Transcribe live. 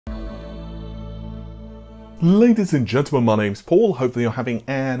Ladies and gentlemen, my name's Paul. Hopefully you're having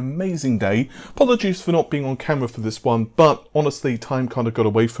an amazing day. Apologies for not being on camera for this one, but honestly, time kind of got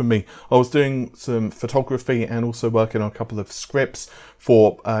away from me. I was doing some photography and also working on a couple of scripts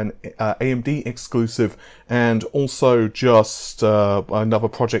for an AMD exclusive, and also just another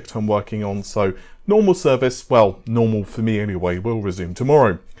project I'm working on. So normal service, well, normal for me anyway, will resume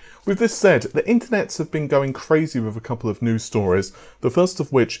tomorrow. With this said, the internets have been going crazy with a couple of news stories, the first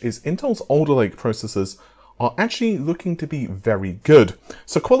of which is Intel's Alder Lake processors are actually looking to be very good.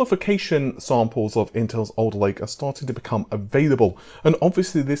 So qualification samples of Intel's Alder Lake are starting to become available, and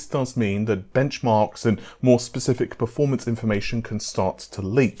obviously this does mean that benchmarks and more specific performance information can start to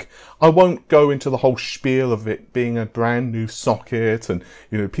leak. I won't go into the whole spiel of it being a brand new socket and,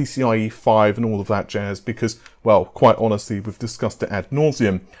 you know, PCIe 5 and all of that jazz because, well, quite honestly, we've discussed it ad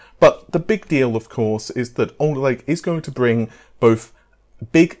nauseum. But the big deal, of course, is that Alder Lake is going to bring both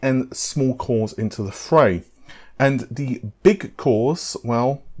big and small cores into the fray. And the big cores,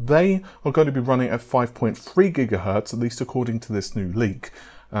 well, they are going to be running at 5.3 gigahertz, at least according to this new leak,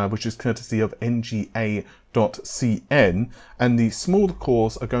 which is courtesy of nga.cn. And the smaller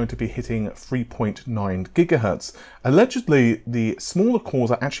cores are going to be hitting 3.9 gigahertz. Allegedly, the smaller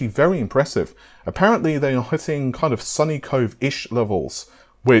cores are actually very impressive. Apparently, they are hitting kind of Sunny Cove-ish levels,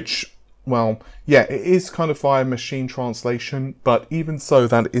 which, well, yeah, it is kind of via machine translation, but even so,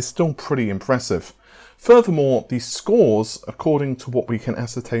 that is still pretty impressive. Furthermore, the scores, according to what we can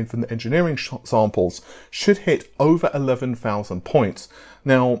ascertain from the engineering samples, should hit over 11,000 points.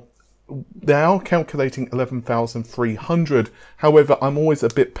 Now, they are calculating 11,300. However, I'm always a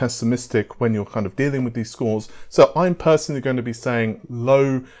bit pessimistic when you're kind of dealing with these scores. So I'm personally going to be saying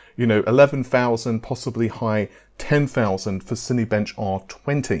low, 11,000, possibly high 10,000 for Cinebench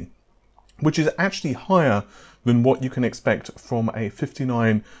R20, which is actually higher than what you can expect from a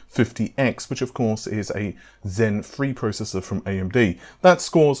 5950X, which of course is a Zen 3 processor from AMD. That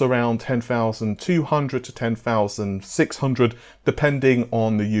scores around 10,200 to 10,600, depending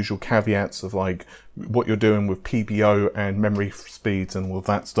on the usual caveats of like what you're doing with PBO and memory speeds and all of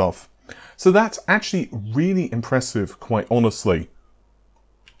that stuff. So that's actually really impressive, quite honestly.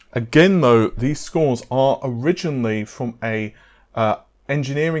 Again though, these scores are originally from a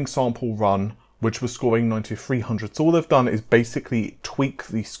engineering sample run which was scoring 9300. So all they've done is basically tweak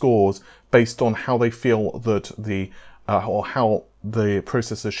the scores based on how they feel that the or how the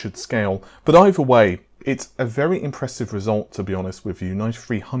processor should scale. But either way, it's a very impressive result, to be honest with you,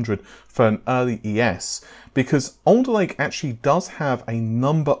 9300 for an early ES, because Alder Lake actually does have a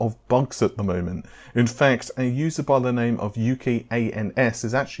number of bugs at the moment. In fact, a user by the name of UKANS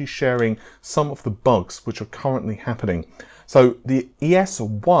is actually sharing some of the bugs which are currently happening. So the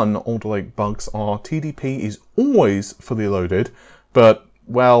ES1 Alder Lake bugs are TDP is always fully loaded, but,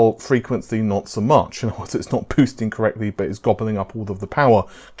 well, frequency not so much. In other words, it's not boosting correctly, but it's gobbling up all of the power.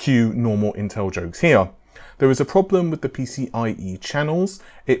 Cue normal Intel jokes here. There is a problem with the PCIe channels.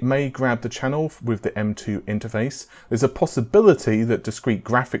 It may grab the channel with the M2 interface. There's a possibility that discrete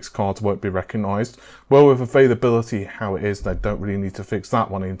graphics cards won't be recognized. Well, with availability how it is, they don't really need to fix that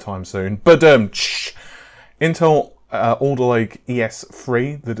one anytime soon. But, Intel Alder Lake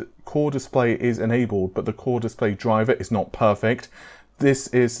ES3, the core display is enabled, but the core display driver is not perfect. This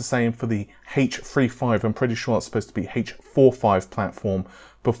is the same for the H35. I'm pretty sure it's supposed to be H45 platform.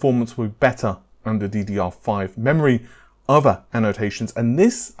 Performance will be better under DDR5 memory. Other annotations, and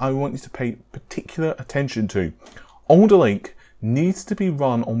this I want you to pay particular attention to. Alder Lake needs to be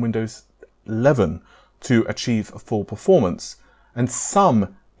run on Windows 11 to achieve full performance, and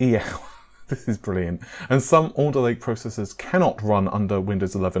some this is brilliant. And some Alder Lake processors cannot run under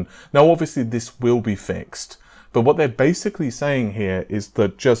Windows 11. Now, obviously, this will be fixed. But what they're basically saying here is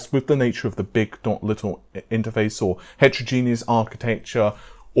that just with the nature of the big not little interface or heterogeneous architecture,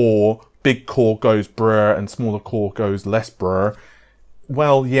 or big core goes brr and smaller core goes less brr,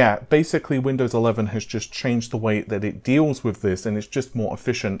 well, yeah, basically Windows 11 has just changed the way that it deals with this, and it's just more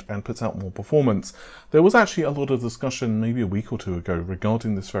efficient and puts out more performance. There was actually a lot of discussion maybe a week or two ago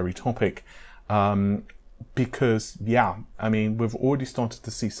regarding this very topic, because, yeah, I mean, we've already started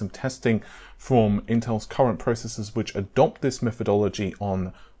to see some testing from Intel's current processors which adopt this methodology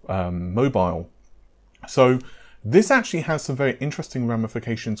on mobile. So this actually has some very interesting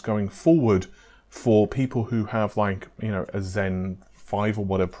ramifications going forward for people who have, like, a Zen 5 or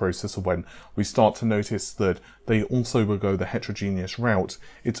whatever processor. When we start to notice that they also will go the heterogeneous route,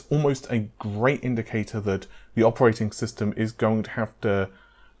 it's almost a great indicator that the operating system is going to have to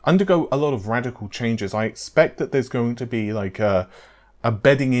undergo a lot of radical changes. I expect that there's going to be like a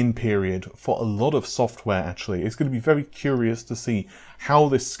bedding in period for a lot of software. Actually, it's going to be very curious to see how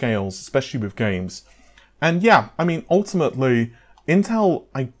this scales, especially with games. And yeah, I mean, ultimately, Intel,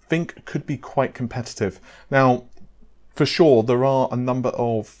 I think, could be quite competitive. Now, for sure, there are a number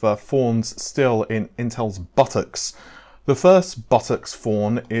of thorns still in Intel's buttocks. The first buttocks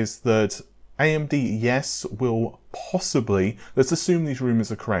thorn is that AMD, yes, will possibly, let's assume these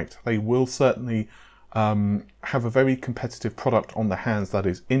rumours are correct, they will certainly have a very competitive product on their hands, that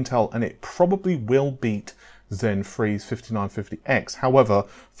is Intel, and it probably will beat Zen 3's 5950X. However,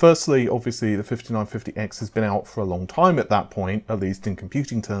 firstly, obviously the 5950X has been out for a long time at that point, at least in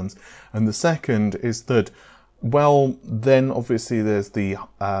computing terms, and the second is that, well, then obviously there's the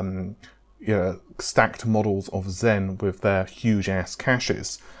stacked models of Zen with their huge ass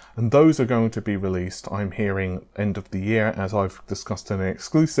caches. And those are going to be released, I'm hearing, end of the year, as I've discussed in an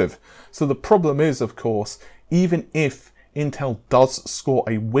exclusive. So the problem is, of course, even if Intel does score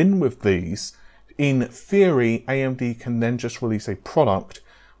a win with these, in theory, AMD can then just release a product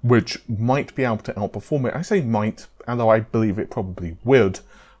which might be able to outperform it. I say might, although I believe it probably would.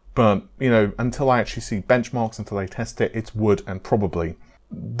 But, you know, until I actually see benchmarks, until I test it, it's would and probably.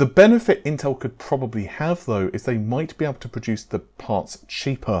 The benefit Intel could probably have, though, is they might be able to produce the parts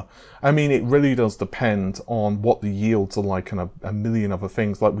cheaper. I mean, it really does depend on what the yields are like and a million other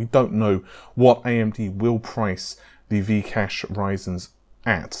things. Like, we don't know what AMD will price the Vcache Ryzens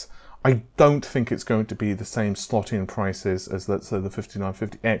at. I don't think it's going to be the same slot-in prices as, let's say, the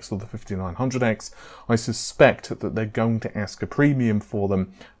 5950X or the 5900X. I suspect that they're going to ask a premium for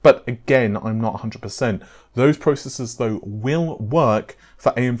them, but again, I'm not 100%. Those processors, though, will work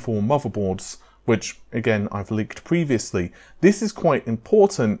for AM4 motherboards, which, again, I've leaked previously. This is quite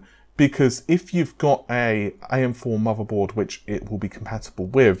important because if you've got a AM4 motherboard which it will be compatible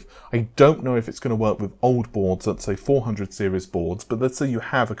with, I don't know if it's going to work with old boards, let's say 400 series boards, but let's say you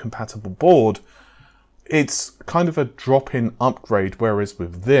have a compatible board, it's kind of a drop-in upgrade, whereas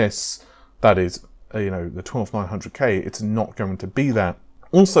with this, that is, you know, the 12900K, it's not going to be that.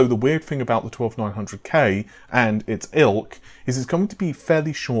 Also, the weird thing about the 12900K and its ilk is it's going to be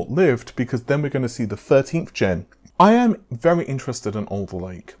fairly short-lived because then we're going to see the 13th gen. I am very interested in Alder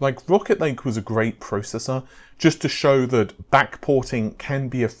Lake. Like, Rocket Lake was a great processor, just to show that backporting can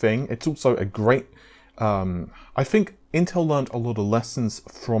be a thing. It's also a great... I think Intel learned a lot of lessons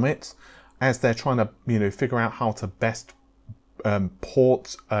from it, as they're trying to, you know, figure out how to best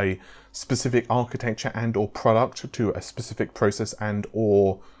port a specific architecture and or product to a specific process and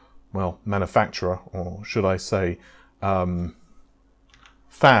or, well, manufacturer, or should I say,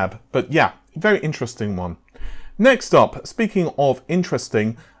 fab. But yeah, very interesting one. Next up, speaking of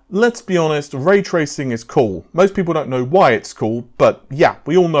interesting, let's be honest, ray tracing is cool. Most people don't know why it's cool, but yeah,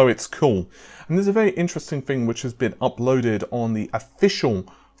 we all know it's cool. And there's a very interesting thing which has been uploaded on the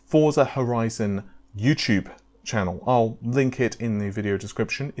official Forza Horizon YouTube channel. I'll link it in the video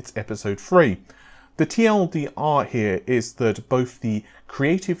description. It's episode 3. The TLDR here is that both the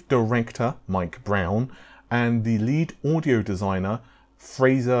creative director, Mike Brown, and the lead audio designer,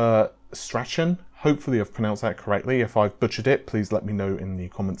 Fraser Strachan, hopefully I've pronounced that correctly. If I've butchered it, please let me know in the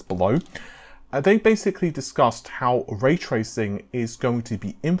comments below. They basically discussed how ray tracing is going to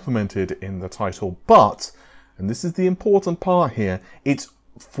be implemented in the title, but, and this is the important part here, it's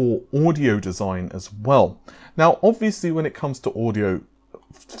for audio design as well. Now, obviously, when it comes to audio,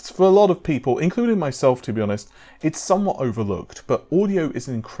 for a lot of people, including myself, to be honest, it's somewhat overlooked, but audio is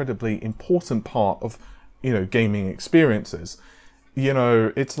an incredibly important part of, you know, gaming experiences. You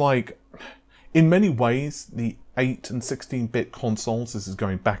know, it's like, in many ways, the 8 and 16-bit consoles, this is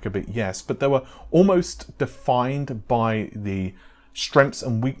going back a bit, yes, but they were almost defined by the strengths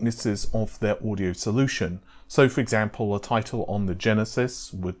and weaknesses of their audio solution. So, for example, a title on the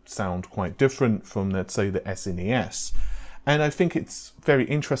Genesis would sound quite different from, let's say, the SNES. And I think it's very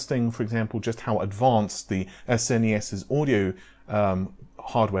interesting, for example, just how advanced the SNES's audio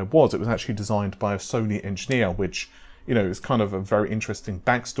hardware was. It was actually designed by a Sony engineer, which, you know, is kind of a very interesting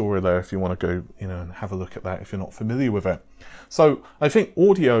backstory there if you want to go, you know, and have a look at that if you're not familiar with it. So I think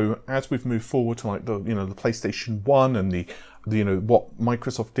audio, as we've moved forward to like the, you know, the PlayStation 1 and the you know, what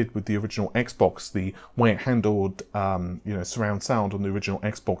Microsoft did with the original Xbox, the way it handled, you know, surround sound on the original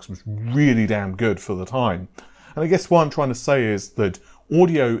Xbox was really damn good for the time. And I guess what I'm trying to say is that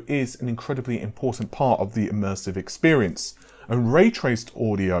audio is an incredibly important part of the immersive experience. And ray-traced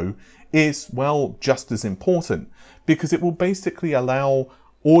audio is, well, just as important, because it will basically allow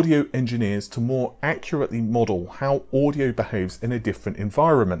audio engineers to more accurately model how audio behaves in a different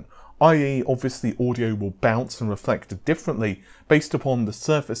environment, i.e. obviously audio will bounce and reflect differently based upon the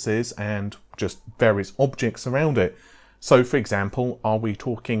surfaces and just various objects around it. So, for example, are we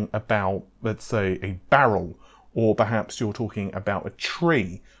talking about, let's say, a barrel, or perhaps you're talking about a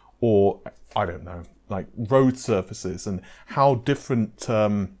tree, or, I don't know, like road surfaces and how different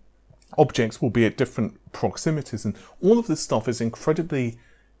objects will be at different proximities, and all of this stuff is incredibly,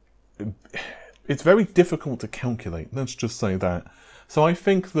 it's very difficult to calculate, let's just say that. So I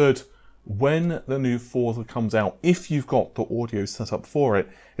think that when the new Forza comes out, if you've got the audio set up for it,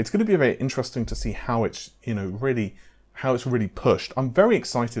 it's going to be very interesting to see how it's, you know, really, how it's really pushed. I'm very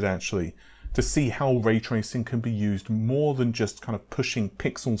excited actually to see how ray tracing can be used more than just kind of pushing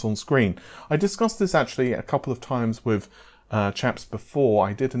pixels on screen. I discussed this actually a couple of times with chaps before.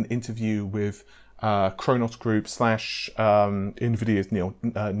 I did an interview with Khronos Group / Nvidia's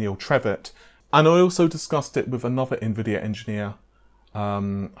Neil Trevitt, and I also discussed it with another Nvidia engineer.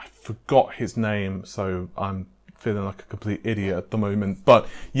 I forgot his name, so I'm feeling like a complete idiot at the moment. But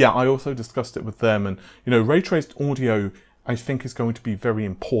yeah, I also discussed it with them, and you know, ray traced audio I think is going to be very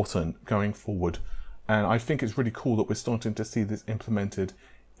important going forward, and I think it's really cool that we're starting to see this implemented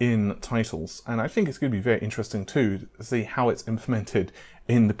in titles, and I think it's going to be very interesting too to see how it's implemented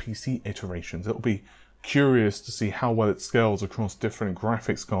in the PC iterations. It'll be curious to see how well it scales across different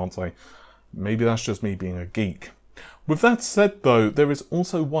graphics cards. Maybe that's just me being a geek. With that said though, there is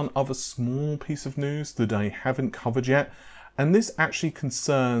also one other small piece of news that I haven't covered yet, and this actually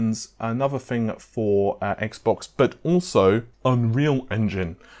concerns another thing for Xbox, but also Unreal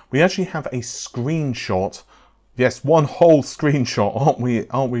Engine. We actually have a screenshot, yes, one whole screenshot,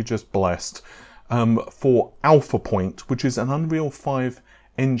 aren't we just blessed, for Alpha Point, which is an Unreal 5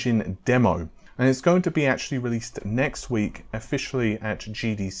 engine demo, and it's going to be actually released next week officially at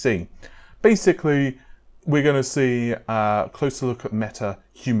GDC. Basically, we're going to see a closer look at meta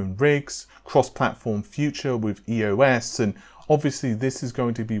human rigs, cross-platform future with EOS, and obviously this is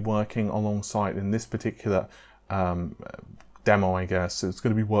going to be working alongside, in this particular demo I guess, it's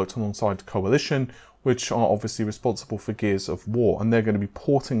going to be worked alongside Coalition, which are obviously responsible for Gears of War, and they're going to be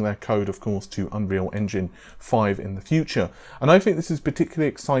porting their code of course to Unreal Engine 5 in the future. And I think this is particularly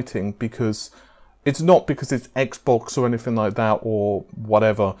exciting because it's not because it's Xbox or anything like that or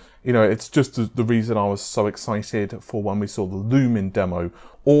whatever, you know, it's just the reason I was so excited for when we saw the Lumen demo,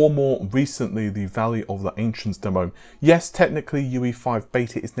 or more recently the Valley of the Ancients demo. Yes, technically UE5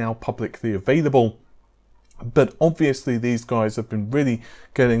 beta is now publicly available, but obviously these guys have been really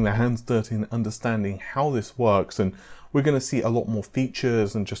getting their hands dirty and understanding how this works, and we're going to see a lot more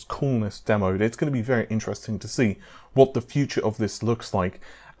features and just coolness demoed. It's going to be very interesting to see what the future of this looks like.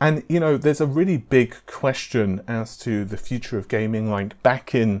 And, you know, there's a really big question as to the future of gaming. Like,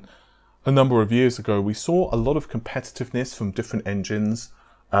 back in a number of years ago, we saw a lot of competitiveness from different engines.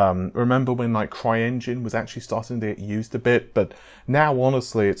 Remember when, like, CryEngine was actually starting to get used a bit? But now,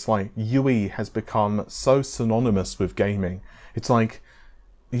 honestly, it's like UE has become so synonymous with gaming. It's like,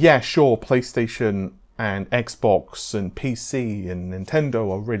 yeah, sure, PlayStation and Xbox and PC and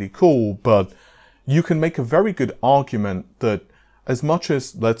Nintendo are really cool, but you can make a very good argument that as much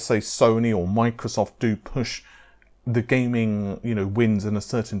as, let's say, Sony or Microsoft do push the gaming, you know, wins in a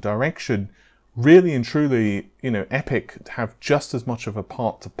certain direction, really and truly, you know, Epic have just as much of a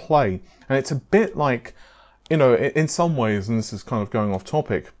part to play. And it's a bit like, you know, in some ways, and this is kind of going off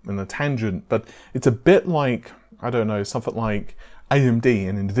topic in a tangent, but it's a bit like, I don't know, something like AMD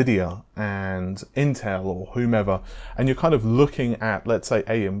and Nvidia and Intel or whomever, and you're kind of looking at, let's say,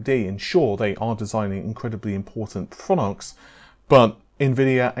 AMD, and sure, they are designing incredibly important products, but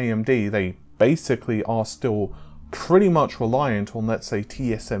Nvidia, AMD, they basically are still pretty much reliant on, let's say,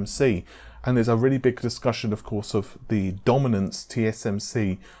 TSMC. And there's a really big discussion, of course, of the dominance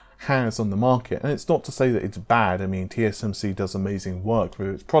TSMC has on the market. And it's not to say that it's bad. I mean, TSMC does amazing work with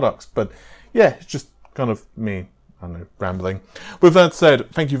its products. But yeah, it's just kind of me, I don't know, rambling. With that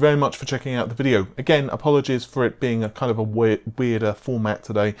said, thank you very much for checking out the video. Again, apologies for it being a kind of a weirder format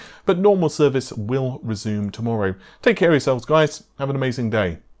today, but normal service will resume tomorrow. Take care of yourselves, guys. Have an amazing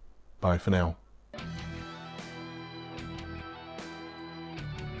day. Bye for now.